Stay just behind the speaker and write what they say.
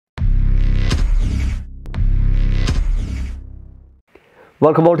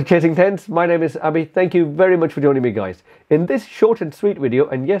Welcome all to Chasing Tens. My name is Abby. Thank you very much for joining me, guys. In this short and sweet video,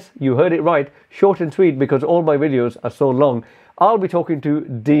 and yes, you heard it right, short and sweet, because all my videos are so long, I'll be talking to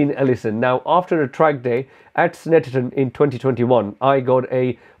Dean Ellison. Now, after a track day at Snetterton in 2021, I got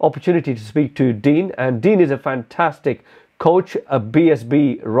an opportunity to speak to Dean, and Dean is a fantastic coach, a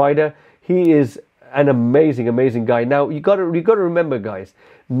BSB rider. He is an amazing guy. Now, you got to remember, guys,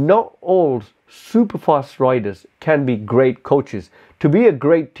 not all super fast riders can be great coaches. To be a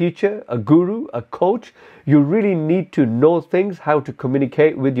great teacher, a guru, a coach, you really need to know things, how to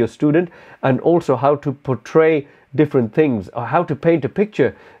communicate with your student, and also how to portray different things, or how to paint a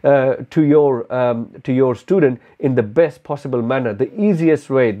picture to your student in the best possible manner, the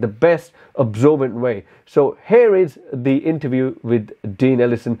easiest way, the best absorbent way. So here is the interview with Dean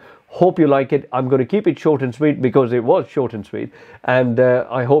Ellison. Hope you like it. I'm going to keep it short and sweet because it was short and sweet, and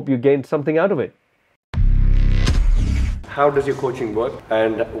I hope you gained something out of it. How does your coaching work,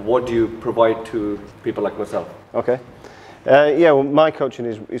 and what do you provide to people like myself? Okay. Yeah, well, my coaching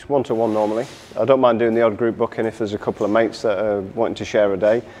is one-to-one normally. I don't mind doing the odd group booking if there's a couple of mates that are wanting to share a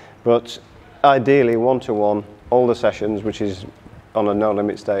day, but ideally one-to-one, all the sessions, which is on a no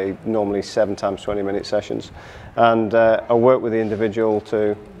limits day, normally 7 times 20-minute sessions, and I work with the individual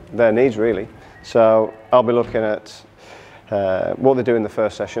to their needs really. So I'll be looking at what they do in the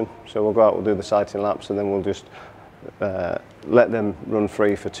first session. So we'll go out, we'll do the sighting laps, and then we'll just let them run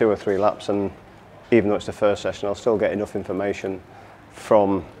free for 2 or 3 laps, and even though it's the first session, I'll still get enough information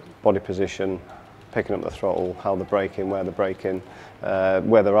from body position, picking up the throttle, how they're braking, where they're braking,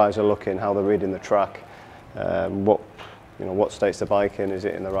 where their eyes are looking, how they're reading the track, what state's the bike in, is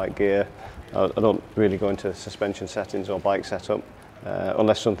it in the right gear. I don't really go into suspension settings or bike setup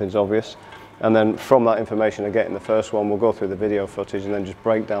unless something's obvious. And then from that information I get in the first one, we'll go through the video footage and then just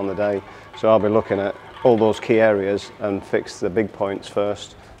break down the day. So I'll be looking at all those key areas and fix the big points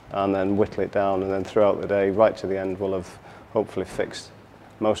first, and then whittle it down, and then throughout the day, right to the end, we'll have hopefully fixed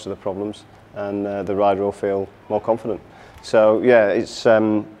most of the problems, and the rider will feel more confident. So yeah, it's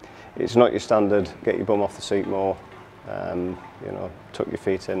not your standard get your bum off the seat more, tuck your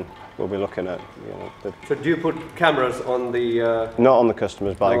feet in. We'll be looking at, So do you put cameras on the? Not on the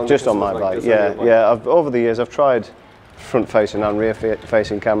customer's bike, just on my bike. Yeah. Over the years, I've tried front-facing and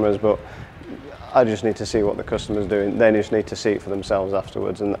rear-facing cameras, but I just need to see what the customer's doing. They just need to see it for themselves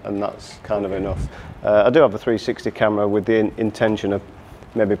afterwards, and that's kind of enough. I do have a 360 camera with the intention of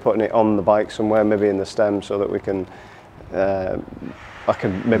maybe putting it on the bike somewhere, maybe in the stem, so that we can, I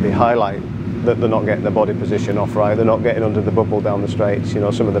can maybe highlight that they're not getting the body position off right, they're not getting under the bubble down the straights,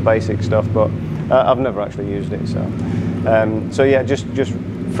 some of the basic stuff, but I've never actually used it. So yeah, just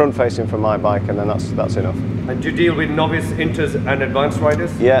front facing from my bike, and then that's enough. And do you deal with novice, inters and advanced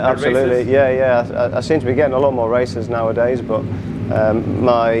riders? Yeah, absolutely. Yeah. I seem to be getting a lot more racers nowadays, but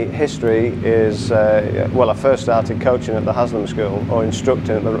my history is, I first started coaching at the Haslam School, or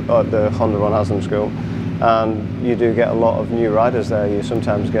instructing at the Honda on Haslam School, and you do get a lot of new riders there. You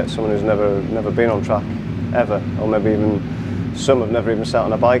sometimes get someone who's never been on track ever, or maybe even some have never even sat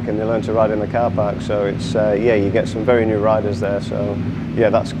on a bike and they learn to ride in the car park. So it's you get some very new riders there. So yeah,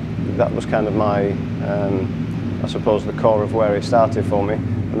 that was kind of my I suppose the core of where it started for me,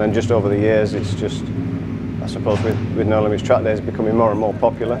 and then just over the years it's just, I suppose with No Limits Track Days becoming more and more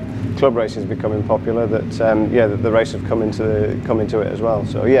popular, club racing is becoming popular, that the race have come into it as well.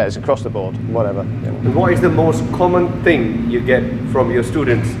 So yeah, it's across the board, whatever. And what is the most common thing you get from your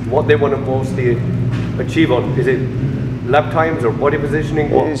students? What they want to mostly achieve on? Is it lap times or body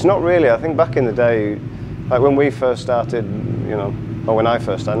positioning? It's not really. I think back in the day, like when we first started, or when I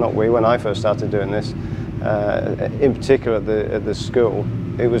first started doing this, in particular at the school,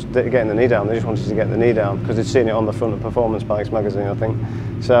 it was getting the knee down. They just wanted to get the knee down because they'd seen it on the front of Performance Bikes magazine, I think.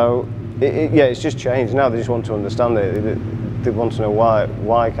 So it's just changed. Now they just want to understand it. They want to know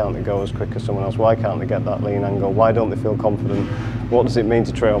why can't they go as quick as someone else? Why can't they get that lean angle? Why don't they feel confident? What does it mean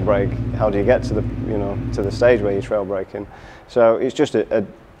to trail brake? How do you get to the stage where you're trail braking? So it's just a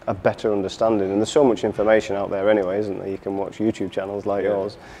better understanding, and there's so much information out there anyway, isn't there? You can watch YouTube channels like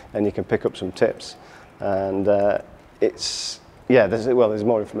yours, and you can pick up some tips, and there's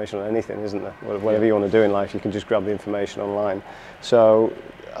more information on anything, isn't there? Whatever you want to do in life, you can just grab the information online. So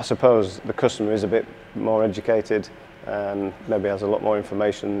I suppose the customer is a bit more educated, and maybe has a lot more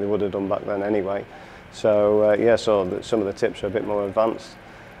information than they would have done back then anyway. So so some of the tips are a bit more advanced,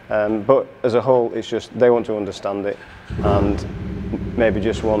 but as a whole, it's just they want to understand it, and maybe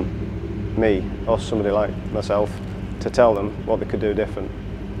just want me or somebody like myself to tell them what they could do different.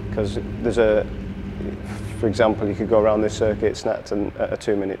 Because for example, you could go around this circuit Snetterton at a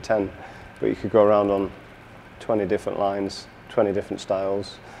 2:10, but you could go around on 20 different lines, 20 different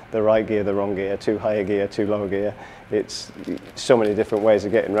styles, the right gear, the wrong gear, too high a gear, too low gear. It's so many different ways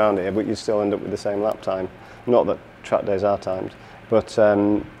of getting around here, but you still end up with the same lap time. Not that track days are timed, but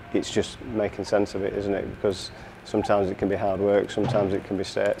it's just making sense of it, isn't it? Because sometimes it can be hard work, sometimes it can be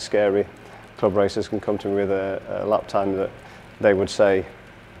scary. Club racers can come to me with a lap time that they would say,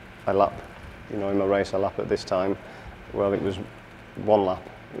 I lap, you know, in my race I lap at this time. Well, it was one lap.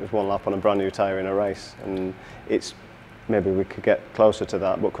 It was one lap on a brand new tyre in a race, and it's maybe we could get closer to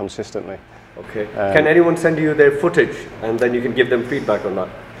that, but consistently. Okay. Can anyone send you their footage and then you can give them feedback on that?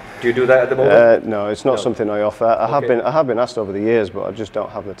 Do you do that at the moment? No, it's not something I offer. I have been asked over the years, but I just don't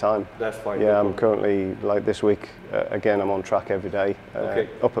have the time. That's fine. Yeah, I'm currently, like this week, again, I'm on track every day.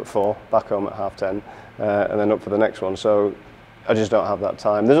 Up at 4, back home at 10:30, and then up for the next one. So I just don't have that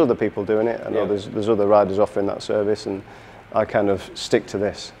time. There's other people doing it. I know there's other riders offering that service, and I kind of stick to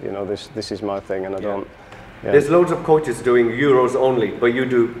this. You know, this is my thing, and I don't. Yeah. There's loads of coaches doing Euros only, but you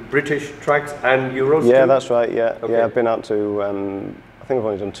do British tracks and Euros Yeah, too? that's right, yeah. Okay. Yeah, I've been out to, I think I've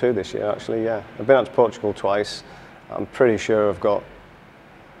only done 2 this year actually, yeah. I've been out to Portugal twice. I'm pretty sure I've got,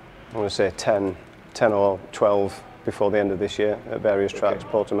 I want to say 10 or 12 before the end of this year at various tracks,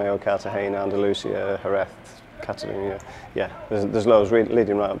 Portimao, Cartagena, Andalusia, Jerez, Catalonia. Yeah, there's loads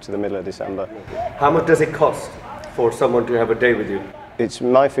leading right up to the middle of December. How much does it cost for someone to have a day with you?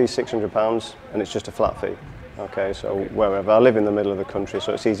 My fee's £600 and it's just a flat fee. Okay, so wherever. I live in the middle of the country,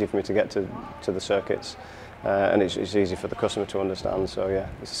 so it's easy for me to get to the circuits, and it's easy for the customer to understand. So yeah,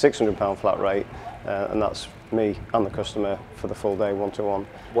 it's a £600 flat rate, and that's me and the customer for the full day, one-to-one.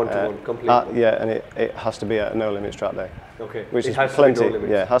 One-to-one, completely? Yeah, and it has to be a no limits track day. Okay, which is has plenty. To be no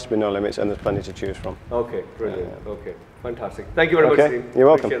limits. Yeah, it has to be no limits, and there's plenty to choose from. Okay, brilliant. Okay, fantastic. Thank you very much, Dean. You're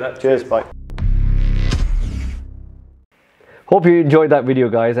welcome. Cheers, bye. Hope you enjoyed that video,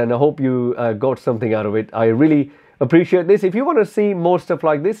 guys, and I hope you got something out of it. I really appreciate this. If you want to see more stuff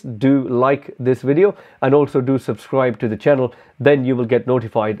like this, do like this video and also do subscribe to the channel. Then you will get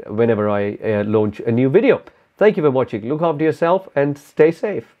notified whenever I launch a new video. Thank you for watching. Look after yourself and stay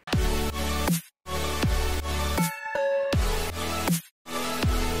safe.